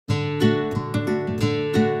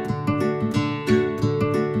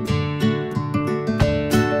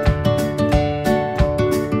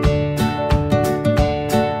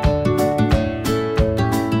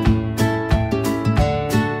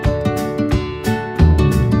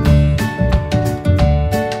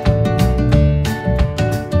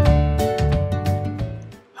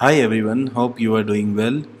Hi everyone, hope you are doing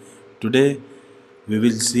well. Today we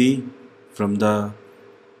will see from the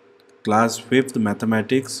class 5th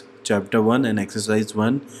mathematics chapter 1 and exercise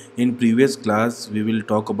 1. In previous class we will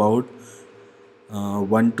talk about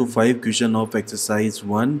 1 to 5 question of exercise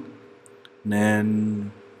 1 and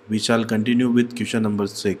we shall continue with question number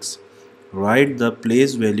 6. Write the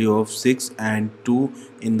place value of 6 and 2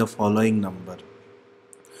 in the following number.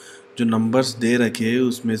 जो numbers they रखे हैं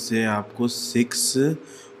उसमें से आपको 6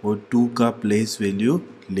 और 2 का place value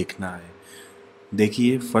लिखना है.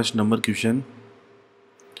 देखिए first number question.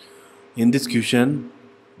 In this question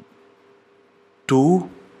 2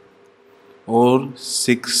 और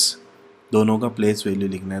 6 दोनों का प्लेस वैल्यू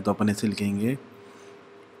लिखना है. तो अपन ऐसे लिखेंगे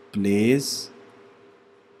प्लेस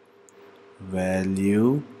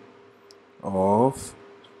वैल्यू ऑफ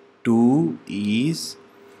 2 इज.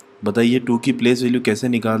 बताइए 2 की प्लेस वैल्यू कैसे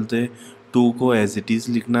निकालते हैं. 2 को एज इट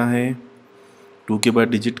इज़ लिखना है. 2 के बाद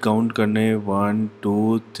डिजिट काउंट करने 1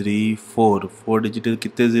 2 3 4. 4 डिजिट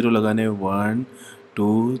कितने ज़ीरो लगाने 1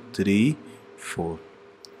 2 3 4.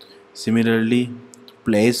 Similarly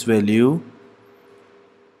place value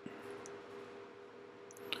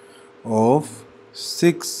of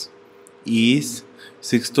 6 is.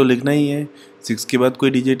 6 तो लिखना ही है. 6 के बाद कोई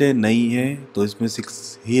डिजिट है नहीं है तो इसमें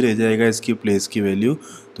 6 ही रह जाएगा इसकी प्लेस की वैल्यू.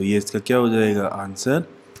 तो ये इसका क्या हो जाएगा, आंसर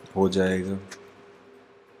हो जाएगा.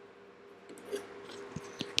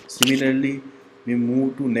 Similarly, we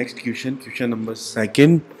move to next question, question number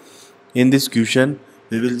 2. In this question,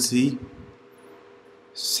 we will see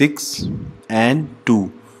 6 and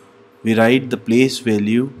 2. We write the place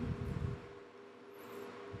value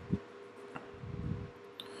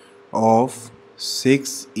of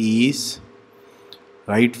 6 is.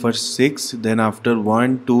 Write first 6, then after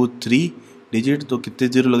 1 2 3 digit. तो कितने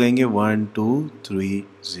ज़ीरो लगाएंगे 1 2 3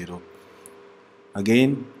 0.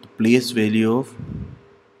 Again, the place value of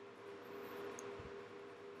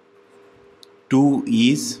 2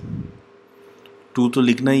 is. 2 तो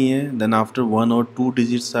लिखना ही है. then after 1 or 2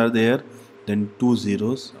 digits are there, then 2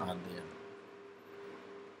 zeros are there.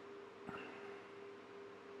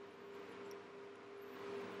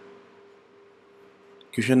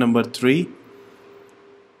 Question number 3.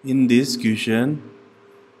 in this question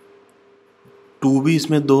 2 भी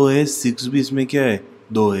इसमें 2 है, 6 भी इसमें क्या है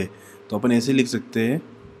 2 है. तो अपन ऐसे लिख सकते हैं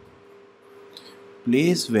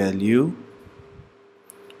place value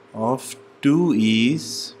of 2 is.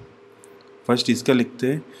 First इसका लिखते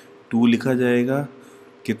हैं. 2 लिखा जाएगा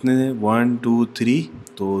कितने 1 2 3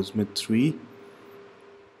 तो उसमें 3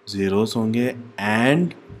 ज़ीरोस होंगे.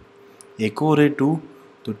 एंड एक और है 2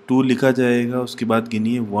 तो 2 लिखा जाएगा. उसके बाद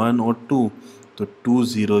गिनिए 1 और 2 तो 2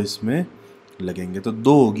 ज़ीरो इसमें लगेंगे. तो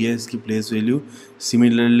 2 हो गया इसकी place value.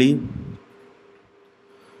 Similarly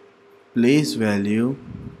place value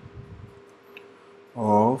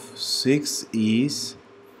of 6 is.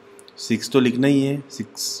 6 तो लिखना ही है.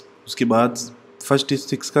 6 उसके बाद फर्स्ट इस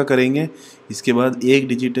 6 का करेंगे. इसके बाद एक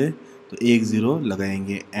डिजिट है तो 1 ज़ीरो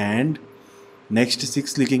लगाएंगे. एंड नेक्स्ट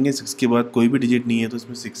 6 लिखेंगे. 6 के बाद कोई भी डिजिट नहीं है तो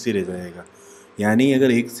इसमें 6 ही रह जाएगा. यानी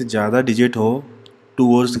अगर एक से ज़्यादा डिजिट हो 2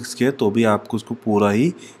 और 6 के तो भी आपको उसको पूरा ही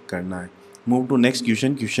करना है. Move to next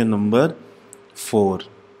question, question number 4.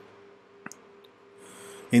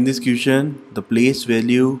 In this question the place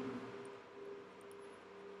value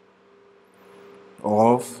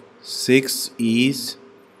of 6 is.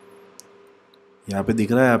 यहाँ पे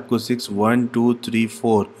दिख रहा है आपको 6 1 2 3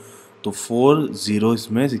 4 तो 4 ज़ीरो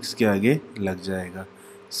इसमें 6 के आगे लग जाएगा.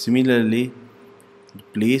 Similarly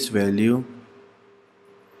place value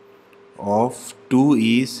of 2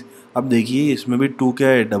 is. अब देखिए इसमें भी 2 क्या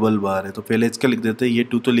है डबल बार है तो पहले इसका लिख देते हैं. ये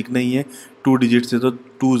 2 तो लिखना ही है. 2 डिजिट से तो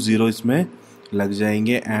 2 ज़ीरो इसमें लग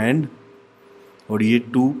जाएंगे. एंड और ये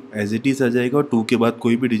 2 एज इट इज़ आ जाएगा. और 2 के बाद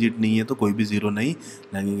कोई भी डिजिट नहीं है तो कोई भी ज़ीरो नहीं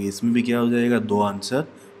लगेंगे. इसमें भी क्या हो जाएगा 2 आंसर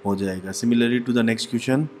हो जाएगा. Similarly two the next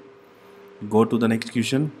question, go to the next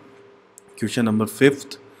question, question number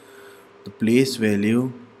 5. The place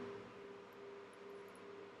value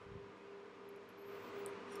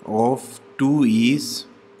of 2 is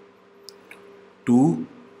 2.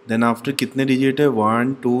 Then after कितने डिजिट है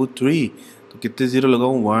 1 2 3 तो कितने ज़ीरो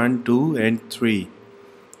लगाऊँ 1 2 and 3.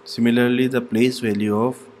 Similarly, the place value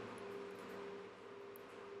of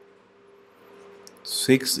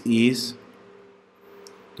 6 is.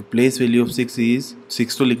 The place value of 6 is.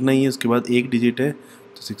 6 तो लिखना ही है. उसके बाद एक डिजिट है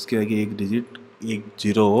तो 6 के आगे एक डिजिट 1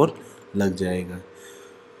 ज़ीरो और लग जाएगा.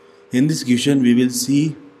 In this question we will see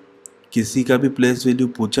किसी का भी प्लेस वैल्यू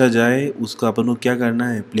पूछा जाए उसका अपन को क्या करना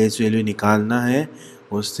है प्लेस वैल्यू निकालना है.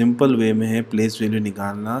 और सिंपल वे में है प्लेस वैल्यू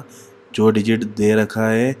निकालना. जो डिजिट दे रखा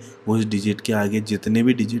है उस डिजिट के आगे जितने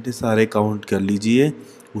भी डिजिट है सारे काउंट कर लीजिए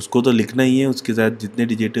उसको तो लिखना ही है, उसके साथ जितने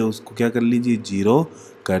डिजिट है उसको क्या कर लीजिए, 0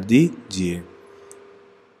 कर दीजिए।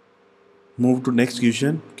 Move to next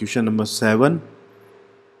question, question number 7।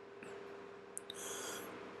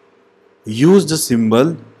 Use the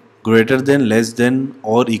symbol greater than, less than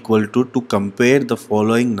और equal to compare the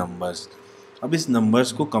following numbers. अब इस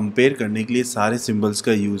नंबर्स को कंपेयर करने के लिए सारे सिंबल्स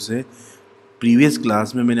का यूज़ है। प्रीवियस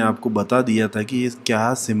क्लास में मैंने आपको बता दिया था कि ये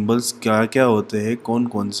क्या सिंबल्स क्या क्या होते हैं, कौन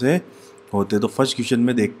कौन से होते हैं। तो फर्स्ट क्वेश्चन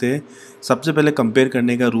में देखते हैं। सबसे पहले कंपेयर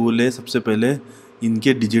करने का रूल है, सबसे पहले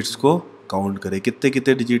इनके डिजिट्स को काउंट करें। कितने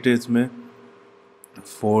कितने डिजिट है इसमें,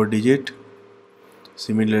 4 डिजिट।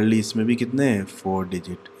 सिमिलरली इसमें भी कितने हैं, 4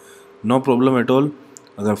 digit. No problem at all,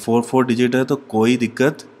 अगर 4 डिजिट है तो कोई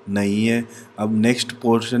दिक्कत नहीं है। अब नेक्स्ट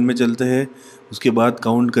पोर्शन में चलते हैं, उसके बाद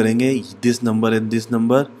काउंट करेंगे this number and this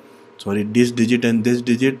number, sorry this digit and this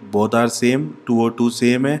digit both are same, 2 और 2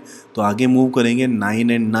 सेम है, तो आगे मूव करेंगे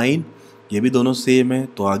 9 एंड 9, ये भी दोनों सेम है,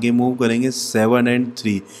 तो आगे मूव करेंगे 7 एंड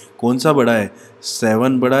 3। कौन सा बड़ा है,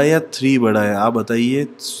 7 बड़ा है या 3 बड़ा है, आप बताइए।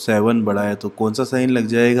 7 बड़ा है तो कौन सा साइन लग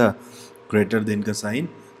जाएगा, ग्रेटर देन का साइन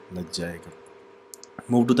लग जाएगा।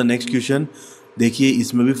 Move to the next question. देखिए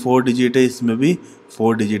इसमें भी 4 डिजिट है, इसमें भी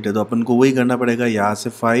 4 डिजिट है, तो अपन को वही करना पड़ेगा। यहाँ से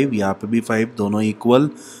 5, यहाँ पे भी 5, दोनों equal.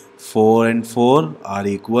 4 and 4 are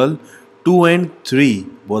equal. 2 and 3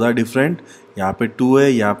 both are different, यहाँ पे 2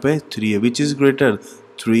 है, यहाँ पे 3 है। Which is greater,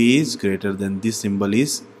 3 is greater than, this symbol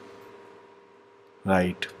is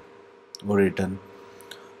right और return.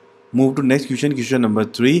 Move to next question, question number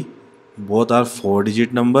 3. Both are 4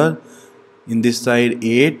 digit number. In this side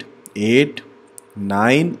 8, 8,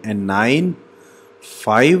 9 and 9,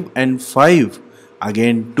 5 and 5.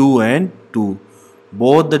 Again 2 and 2.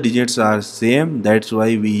 Both the digits are same. That's why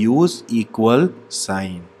we use equal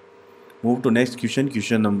sign. Move to next question,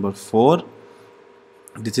 question number 4.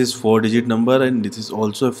 This is 4 digit number and this is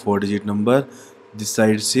also a 4 digit number. This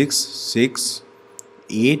side 6, 6,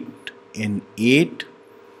 8 and 8.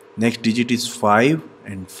 Next digit is 5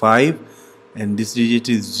 and 5, and this digit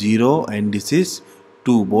is 0 and this is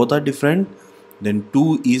 2. Both are different, then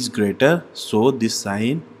 2 is greater, so this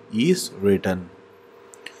sign is written.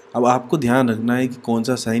 अब आपको ध्यान रखना है कि कौन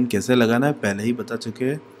सा sign कैसे लगाना है, पहले ही बता चुके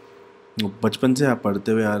हैं, बचपन से आप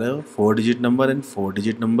पढ़ते हुए आ रहे हो। 4 digit number and 4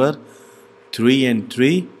 digit number, 3 and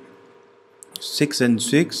 3, 6 and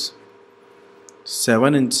 6,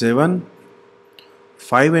 7 and 7,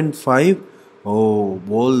 5 and 5. Oh,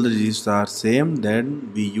 all the digits are same, then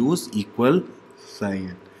we use equal sign.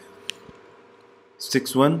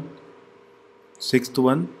 6 1, 6th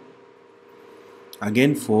one,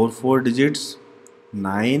 again 4 digits,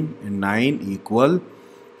 9 and 9 equal.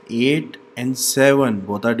 8 and 7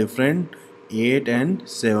 both are different, 8 and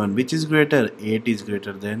 7, which is greater, 8 is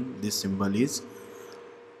greater than, this symbol is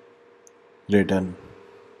written.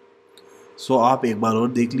 सो आप एक बार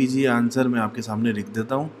और देख लीजिए, answer मैं आपके सामने लिख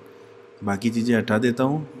देता हूँ, बाकी चीज़ें हटा देता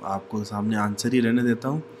हूँ, आपको सामने आंसर ही रहने देता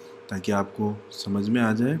हूँ ताकि आपको समझ में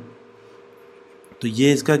आ जाए। तो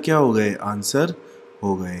ये इसका क्या हो गए, आंसर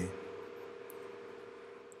हो गए।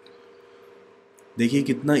 देखिए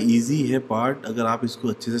कितना इजी है पार्ट, अगर आप इसको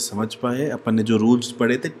अच्छे से समझ पाए। अपन ने जो रूल्स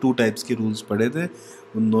पढ़े थे, 2 टाइप्स के रूल्स पढ़े थे,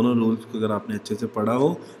 उन दोनों रूल्स को अगर आपने अच्छे से पढ़ा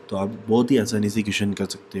हो तो आप बहुत ही आसानी से क्वेश्चन कर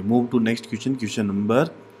सकते हैं। Move to next question, question number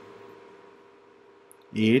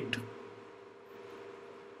 8.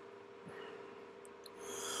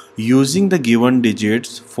 Using the given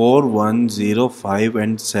digits 4, 1, 0, 5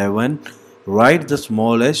 and 7, write the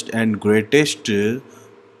smallest and greatest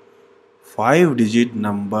 5 digit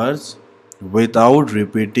numbers without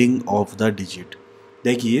repeating of the digit.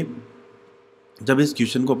 देखिए जब इस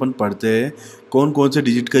क्वेश्चन को अपन पढ़ते हैं, कौन कौन से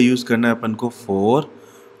डिजिट का यूज़ करना है अपन को, 4,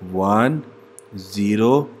 1,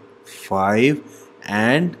 0, 5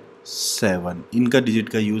 एंड 7, इनका डिजिट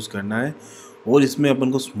का यूज़ करना है। और इसमें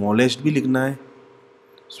अपन को स्मॉलेस्ट भी लिखना है।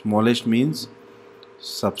 स्मॉलेस्ट मीन्स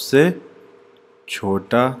सबसे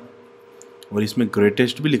छोटा, और इसमें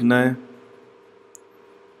ग्रेटेस्ट भी लिखना है,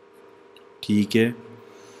 ठीक है।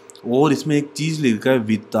 और इसमें एक चीज़ लिखा है,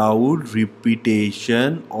 without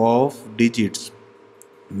repetition of digits,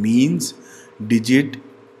 means digit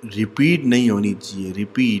repeat नहीं होनी चाहिए।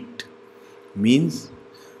 रिपीट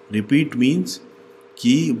मीन्स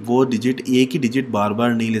कि वो डिजिट, एक ही डिजिट बार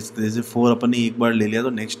बार नहीं ले सकते। जैसे 4 अपन ने एक बार ले लिया तो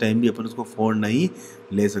नेक्स्ट टाइम भी अपन उसको 4 नहीं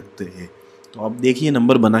ले सकते हैं। तो अब देखिए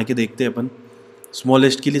नंबर बना के देखते हैं अपन।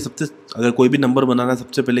 स्मॉलेस्ट के लिए सबसे, अगर कोई भी नंबर बनाना है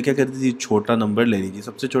सबसे पहले क्या करती थी, छोटा नंबर ले लीजिए।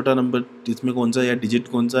 सबसे छोटा नंबर इसमें कौन सा है या डिजिट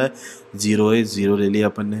कौन सा है, 0 है, 0 ले लिया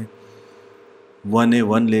अपन ने। 1 है,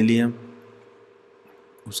 1 ले लिया।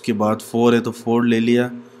 उसके बाद 4 है तो 4 ले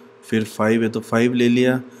लिया, फिर 5 है तो 5 ले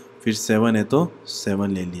लिया, फिर 7 है तो 7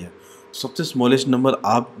 ले लिया। सबसे स्मॉलेस्ट नंबर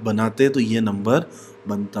आप बनाते हैं तो ये नंबर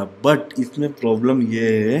बनता। बट इसमें प्रॉब्लम ये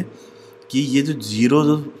है कि ये जो जीरो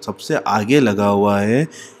जो सबसे आगे लगा हुआ है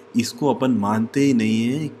इसको अपन मानते ही नहीं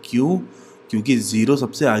है। क्यों? क्योंकि ज़ीरो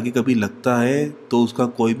सबसे आगे कभी लगता है तो उसका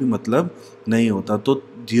कोई भी मतलब नहीं होता। तो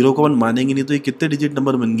जीरो को अपन मानेंगे नहीं। तो ये कितने डिजिट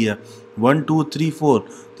नंबर बन गया? 1 2 3 4।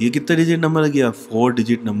 तो ये कितने डिजिट नंबर गया? 4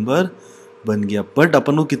 डिजिट नंबर बन गया। बट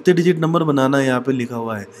अपन को कितने डिजिट नंबर बनाना है? यहाँ पे लिखा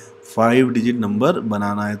हुआ है 5 डिजिट नंबर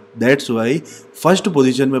बनाना है। दैट्स वाई फर्स्ट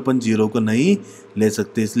पोजीशन में अपन जीरो को नहीं ले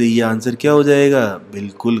सकते। इसलिए ये आंसर क्या हो जाएगा?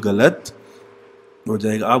 बिल्कुल गलत हो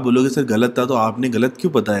जाएगा। आप बोलोगे सर गलत था तो आपने गलत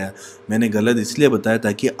क्यों बताया? मैंने गलत इसलिए बताया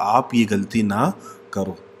ताकि आप ये गलती ना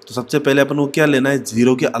करो। तो सबसे पहले अपन को क्या लेना है?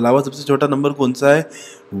 जीरो के अलावा सबसे छोटा नंबर कौन सा है?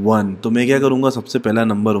 1। तो मैं क्या करूँगा? सबसे पहला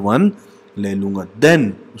नंबर 1 ले लूँगा।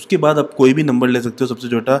 देन उसके बाद आप कोई भी नंबर ले सकते हो सबसे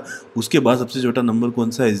छोटा। उसके बाद सबसे छोटा नंबर कौन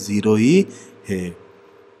सा है? ज़ीरो ही है।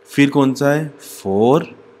 फिर कौन सा है? 4।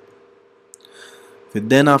 फिर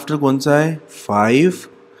देन आफ्टर कौन सा है? 5।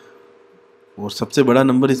 और सबसे बड़ा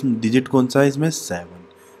नंबर इसमें डिजिट कौन सा है? इसमें 7।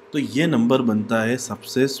 तो ये नंबर बनता है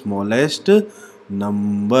सबसे स्मॉलेस्ट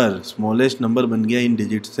नंबर। स्मॉलेस्ट नंबर बन गया इन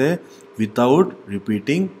डिजिट से विदाउट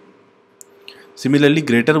रिपीटिंग। सिमिलरली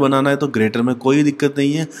ग्रेटर बनाना है तो ग्रेटर में कोई दिक्कत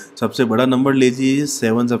नहीं है। सबसे बड़ा नंबर ले लीजिए।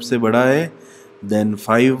 7 सबसे बड़ा है, देन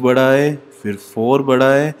 5 बड़ा है, फिर 4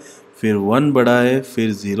 बड़ा है, फिर 1 बड़ा है,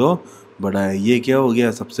 फिर 0 बड़ा है। ये क्या हो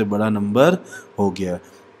गया? सबसे बड़ा नंबर हो गया।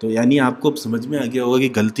 तो यानी आपको अब समझ में आ गया होगा कि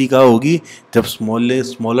गलती कहाँ होगी। जब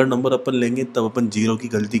स्मॉलर नंबर अपन लेंगे तब अपन जीरो की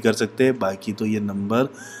गलती कर सकते हैं। बाकी तो ये नंबर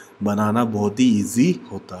बनाना बहुत ही ईजी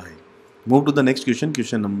होता है। Move to the next question.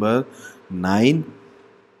 Question number 9।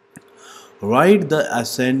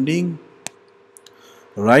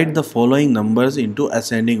 Right the following numbers into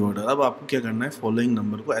ascending order. अब आपको क्या करना है? फॉलोइंग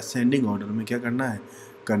नंबर को असेंडिंग ऑर्डर में क्या करना है?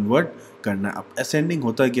 कन्वर्ट करना है। अब असेंडिंग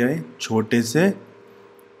होता क्या है? छोटे से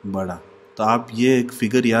बड़ा। तो आप ये एक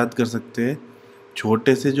फिगर याद कर सकते हैं।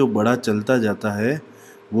 छोटे से जो बड़ा चलता जाता है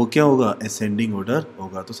वो क्या होगा? असेंडिंग ऑर्डर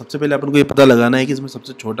होगा। तो सबसे पहले अपन को ये पता लगाना है कि इसमें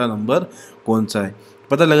सबसे छोटा नंबर कौन सा है।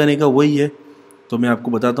 पता लगाने का वही है। तो मैं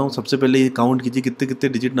आपको बताता हूँ। सबसे पहले ये काउंट कीजिए कितने कितने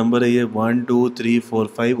डिजिट नंबर है ये। 1 2 3 4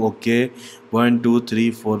 5 ओके, 1 2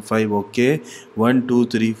 3 4 5 ओके, 1 2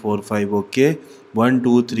 3 4 5 ओके, 1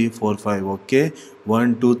 2 3 4 5 ओके,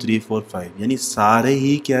 1 2 3 4 5। यानी सारे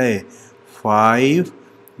ही क्या है? 5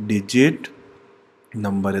 डिजिट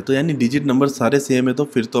नंबर है। तो यानी डिजिट नंबर सारे सेम है तो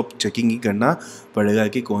फिर तो अब चेकिंग ही करना पड़ेगा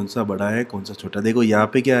कि कौन सा बड़ा है कौन सा छोटा। देखो यहाँ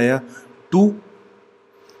पे क्या आया? 2।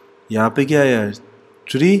 यहाँ पे क्या आया?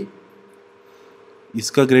 3।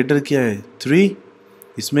 इसका ग्रेटर क्या है? 3।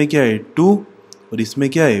 इसमें क्या है? 2। और इसमें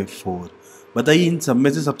क्या है? 4। बताइए इन सब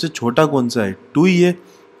में से सबसे छोटा कौन सा है? 2 ही है।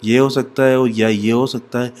 ये हो सकता है और या ये हो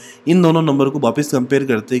सकता है। इन दोनों नंबर को वापस कंपेयर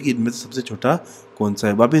करते हैं कि इनमें से सबसे छोटा कौन सा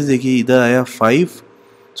है। वापस देखिए, इधर आया 5,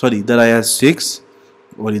 सॉरी इधर आया 6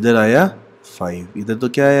 और इधर आया 5। इधर तो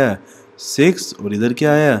क्या आया? 6 और इधर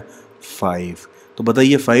क्या आया? 5। तो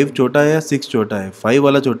बताइए 5 छोटा है या 6 छोटा है? 5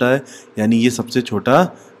 वाला छोटा है। यानी ये सबसे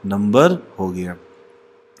छोटा नंबर हो गया।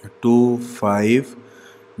 2 5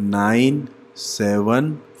 9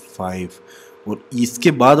 7 5। और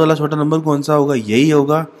इसके बाद वाला छोटा नंबर कौन सा होगा? यही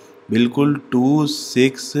होगा बिल्कुल, 2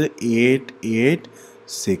 6 8 8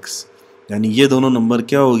 6। यानी ये दोनों नंबर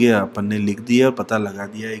क्या हो गया? अपन ने लिख दिया और पता लगा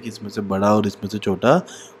दिया है कि इसमें से बड़ा और इसमें से छोटा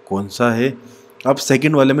कौन सा है। अब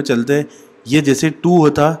सेकंड वाले में चलते हैं। ये जैसे 2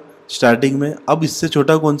 होता स्टार्टिंग में, अब इससे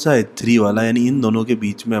छोटा कौन सा है? 3 वाला। यानी इन दोनों के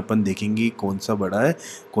बीच में अपन देखेंगे कौन सा बड़ा है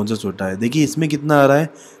कौन सा छोटा है। देखिए इसमें कितना आ रहा है?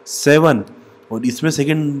 7 और इसमें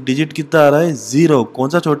सेकंड डिजिट कितना आ रहा है? 0। कौन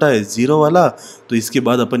सा छोटा है? 0 वाला। तो इसके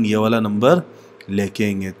बाद अपन ये वाला नंबर लेके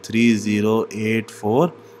आएंगे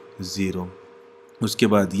 30840। उसके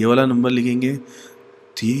बाद ये वाला नंबर लिखेंगे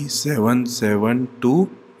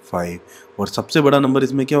 37725। और सबसे बड़ा नंबर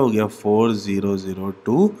इसमें क्या हो गया?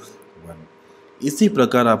 40021। इसी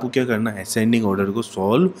प्रकार आपको क्या करना है? असेंडिंग ऑर्डर को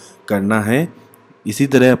सॉल्व करना है। इसी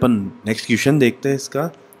तरह अपन नेक्स्ट क्वेश्चन देखते हैं।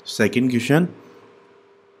 इसका सेकंड क्वेश्चन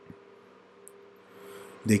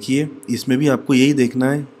देखिए, इसमें भी आपको यही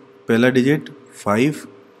देखना है। पहला डिजिट 5,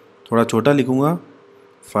 थोड़ा छोटा लिखूँगा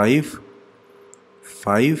 5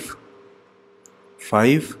 5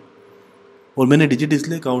 5। और मैंने डिजिट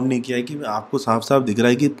इसलिए काउंट नहीं किया है कि आपको साफ साफ दिख रहा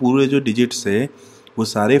है कि पूरे जो डिजिट्स है वो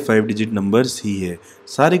सारे 5 डिजिट नंबर्स ही है।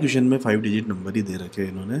 सारे क्वेश्चन में 5 डिजिट नंबर ही दे रखे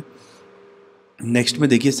हैं इन्होंने। नेक्स्ट में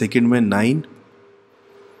देखिए सेकंड में 9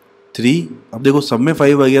 3। अब देखो सब में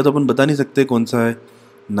 5 आ गया तो अपन बता नहीं सकते कौन सा है।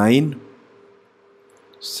 9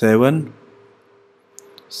 7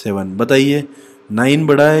 7। बताइए 9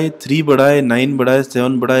 बड़ा है, 3 बड़ा है, 9 बड़ा है,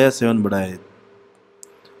 7 बड़ा है या 7 बड़ा है?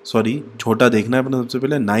 सॉरी छोटा देखना है अपना। सबसे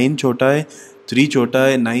पहले 9 छोटा है, 3 छोटा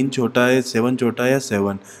है, 9 छोटा है, 7 छोटा है या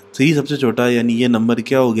 7? 3 सबसे छोटा है। यानी ये नंबर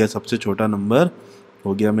क्या हो गया? सबसे छोटा नंबर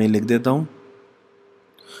हो गया, मैं लिख देता हूँ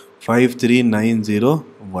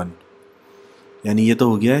 53901, यानी ये तो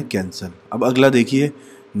हो गया है कैंसिल। अब अगला देखिए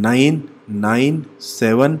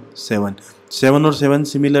 9977, 7 और 7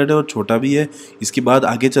 सिमिलर है और छोटा भी है। इसके बाद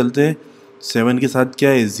आगे चलते हैं, 7 के साथ क्या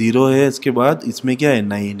है 0 है, इसके बाद इसमें क्या है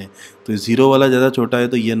 9 है, तो 0 वाला ज़्यादा छोटा है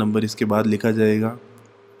तो ये नंबर इसके बाद लिखा जाएगा।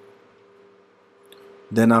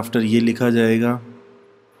 देन आफ्टर ये लिखा जाएगा,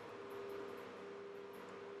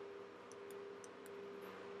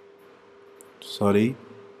 सॉरी,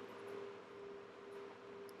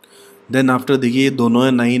 देन आफ्टर देखिए ये दोनों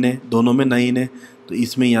है 9 है, दोनों में 9 है, तो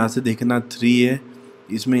इसमें यहाँ से देखना 3 है,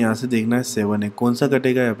 इसमें यहाँ से देखना है 7 है, कौन सा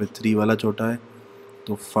कटेगा यहाँ पे 3 वाला छोटा है,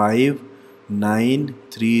 तो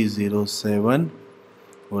 59307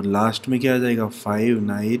 और लास्ट में क्या आ जाएगा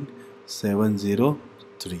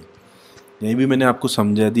 59703। ये भी मैंने आपको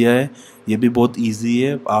समझा दिया है, ये भी बहुत इजी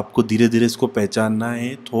है, आपको धीरे धीरे इसको पहचानना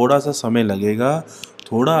है, थोड़ा सा समय लगेगा,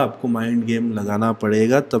 थोड़ा आपको माइंड गेम लगाना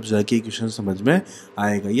पड़ेगा, तब जाके क्वेश्चन समझ में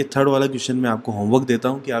आएगा। ये थर्ड वाला क्वेश्चन मैं आपको होमवर्क देता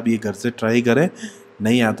हूँ कि आप ये घर से ट्राई करें,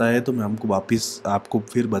 नहीं आता है तो मैं हमको वापस आपको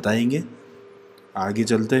फिर बताएंगे। आगे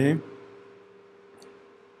चलते हैं,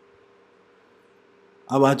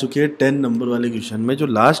 अब आ चुके हैं 10 नंबर वाले क्वेश्चन में, जो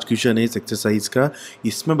लास्ट क्वेश्चन है इस एक्सरसाइज का।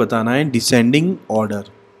 इसमें बताना है डिसेंडिंग ऑर्डर।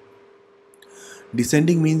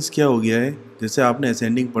 डिसेंडिंग मीन्स क्या हो गया है, जैसे आपने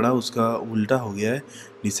असेंडिंग पढ़ा उसका उल्टा हो गया है।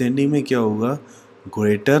 डिसेंडिंग में क्या होगा,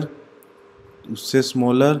 ग्रेटर, उससे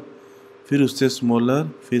स्मॉलर, फिर उससे स्मॉलर,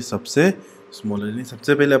 फिर सबसे स्मॉलर। नहीं,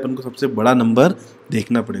 सबसे पहले अपन को सबसे बड़ा नंबर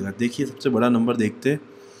देखना पड़ेगा। देखिए सबसे बड़ा नंबर देखते,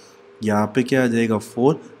 यहाँ पे क्या आ जाएगा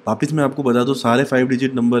 4। वापस मैं आपको बता दूँ सारे 5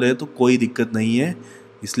 डिजिट नंबर है तो कोई दिक्कत नहीं है,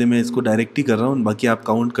 इसलिए मैं इसको डायरेक्ट ही कर रहा हूँ, बाकी आप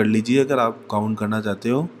काउंट कर लीजिए अगर आप काउंट करना चाहते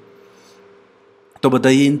हो। तो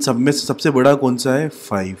बताइए इन सब में से सबसे बड़ा कौन सा है,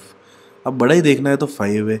 5। अब बड़ा ही देखना है तो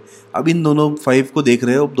 5 है। अब इन दोनों 5 को देख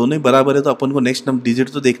रहे हो, अब दोनों ही बराबर है तो अपन को नेक्स्ट नंबर डिजिट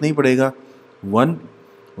तो देखना ही पड़ेगा 1,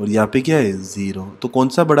 और यहाँ पे क्या है 0, तो कौन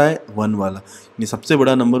सा बड़ा है 1 वाला। ये सबसे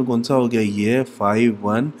बड़ा नंबर कौन सा हो गया, ये है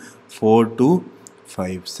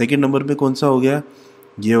 51425। सेकेंड नंबर पे कौन सा हो गया,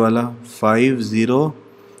 ये वाला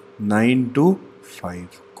 50925,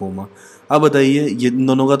 कोमा। अब बताइए ये इन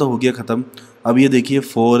दोनों का तो हो गया ख़त्म। अब ये देखिए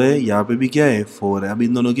 4 है, यहाँ पे भी क्या है 4 है। अब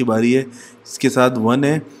इन दोनों की बारी है, इसके साथ 1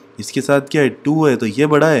 है, इसके साथ क्या है 2 है, तो ये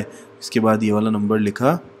बड़ा है, इसके बाद ये वाला नंबर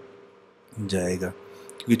लिखा जाएगा,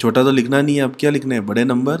 क्योंकि छोटा तो लिखना नहीं है। अब क्या लिखना है, बड़े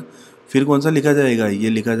नंबर। फिर कौन सा लिखा जाएगा, ये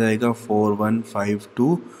लिखा जाएगा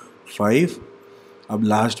 41525। अब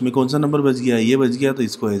लास्ट में कौन सा नंबर बच गया, ये बच गया, तो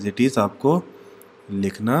इसको एज इट इज़ आपको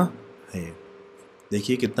लिखना है।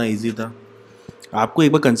 देखिए कितना इजी था। आपको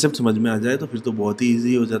एक बार कंसेप्ट समझ में आ जाए तो फिर तो बहुत ही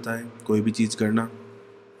इजी हो जाता है कोई भी चीज़ करना।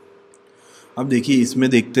 अब देखिए इसमें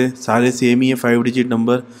देखते हैं, सारे सेम ही है 5 डिजिट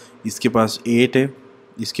नंबर। इसके पास 8 है,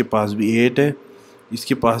 इसके पास भी 8 है,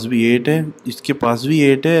 इसके पास भी 8 है, इसके पास भी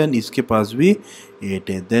 8 है, एंड इसके पास भी 8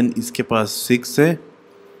 है। देन इसके पास 6 है,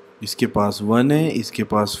 इसके पास 1 है, इसके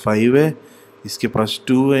पास 5 है, इसके पास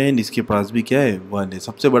 2 है, एंड इसके पास भी क्या है 1 है।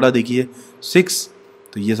 सबसे बड़ा देखिए 6,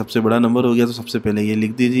 तो ये सबसे बड़ा नंबर हो गया, तो सबसे पहले ये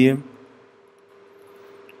लिख दीजिए,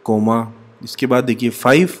 कोमा। इसके बाद देखिए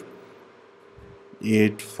 5,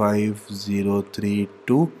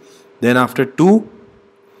 85032। देन आफ्टर 2,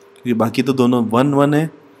 क्योंकि बाकी तो दोनों 1 1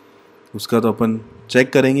 है, उसका तो अपन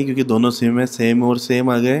चेक करेंगे क्योंकि दोनों सेम है, सेम और सेम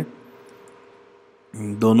आ गए,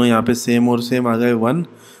 दोनों यहाँ पे सेम और सेम आ गए 1।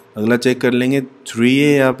 अगला चेक कर लेंगे 3 है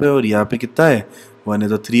यहाँ पे, और यहाँ पे कितना है 1 है,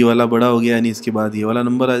 तो 3 वाला बड़ा हो गया, यानी इसके बाद ये वाला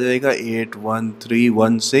नंबर आ जाएगा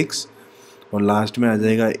 81316, और लास्ट में आ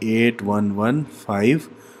जाएगा 81154,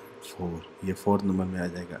 ये 4th नंबर में आ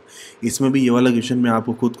जाएगा। इसमें भी ये वाला क्वेश्चन मैं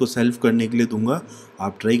आपको खुद को सेल्फ करने के लिए दूंगा,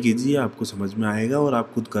 आप ट्राई कीजिए, आपको समझ में आएगा और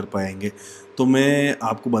आप खुद कर पाएंगे। तो मैं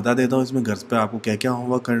आपको बता देता हूँ इसमें घर पे आपको क्या क्या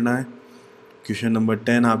होमवर्क करना है। क्वेश्चन नंबर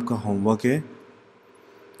 10 आपका होमवर्क है,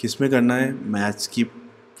 किस में करना है, मैथ्स की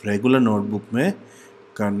रेगुलर नोटबुक में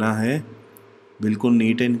करना है, बिल्कुल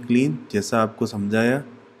नीट एंड क्लीन जैसा आपको समझाया।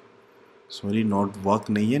 सॉरी, नोटवर्क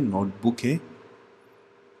नहीं है, नोटबुक है,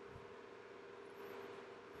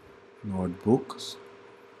 नोटबुक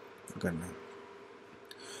करना है।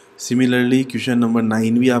 सिमिलरली क्वेश्चन नंबर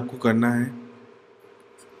 9 भी आपको करना है,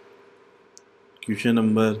 क्वेश्चन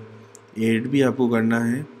नंबर 8 भी आपको करना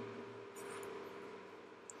है,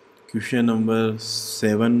 क्वेश्चन नंबर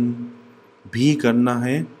 7 भी करना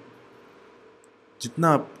है। जितना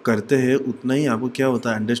आप करते हैं उतना ही आपको क्या होता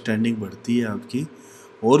है, अंडरस्टैंडिंग बढ़ती है आपकी।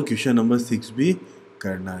 और क्वेश्चन नंबर 6 भी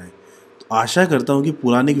करना है। तो आशा करता हूँ कि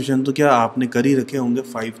पुराने क्वेश्चन तो क्या आपने कर ही रखे होंगे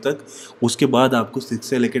 5 तक, उसके बाद आपको 6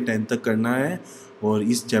 से लेकर 10 तक करना है, और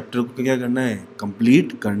इस चैप्टर को क्या करना है,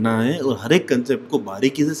 कंप्लीट करना है, और हर एक कंसेप्ट को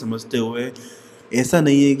बारीकी से समझते हुए ऐसा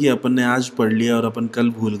नहीं है कि अपन ने आज पढ़ लिया और अपन कल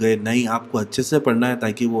भूल गए, नहीं, आपको अच्छे से पढ़ना है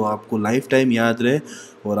ताकि वो आपको लाइफ टाइम याद रहे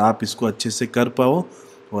और आप इसको अच्छे से कर पाओ,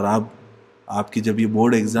 और आपकी जब ये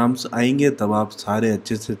बोर्ड एग्ज़ाम्स आएंगे तब आप सारे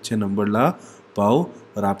अच्छे से अच्छे नंबर ला पाओ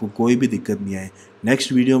और आपको कोई भी दिक्कत नहीं आए।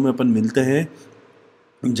 नेक्स्ट वीडियो में अपन मिलते हैं।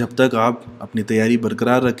 जब तक आप अपनी तैयारी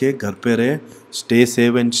बरकरार रखें, घर पे रहे, stay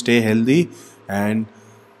save and stay healthy, and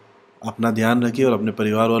अपना ध्यान रखिए और अपने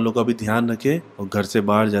परिवार वालों का भी ध्यान रखें, और घर से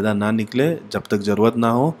बाहर ज़्यादा ना निकले जब तक ज़रूरत ना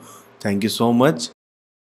हो। Thank you so much.